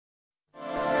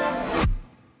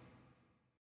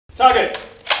Target!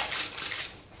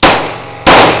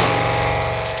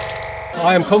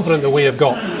 I am confident that we have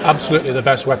got absolutely the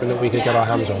best weapon that we could get our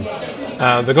hands on.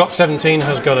 The Glock 17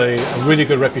 has got a really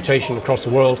good reputation across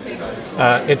the world.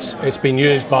 It's been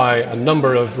used by a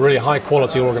number of really high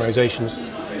quality organisations,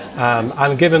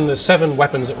 and given the 7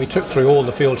 weapons that we took through all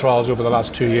the field trials over the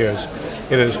last 2 years,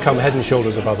 it has come head and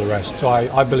shoulders above the rest. So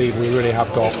I believe we really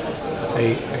have got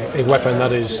a weapon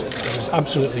that is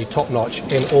absolutely top notch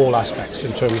in all aspects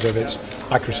in terms of its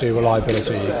accuracy,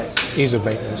 reliability, ease of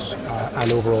maintenance,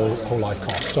 and overall whole life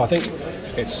cost. So I think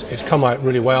it's come out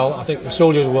really well. I think the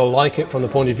soldiers will like it from the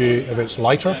point of view of it's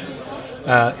lighter,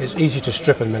 it's easy to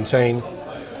strip and maintain,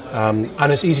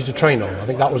 and it's easy to train on. I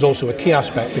think that was also a key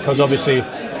aspect, because obviously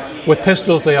with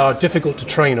pistols they are difficult to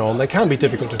train on. They can be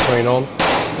difficult to train on.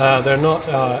 They're not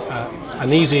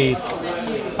an easy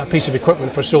piece of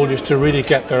equipment for soldiers to really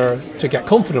get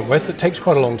confident with. It takes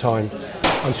quite a long time,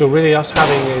 and so really us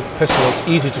having a pistol that's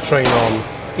easy to train on,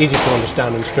 easy to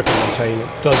understand and strip and maintain,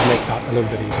 it does make that a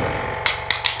little bit easier.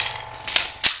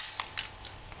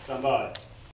 Stand by.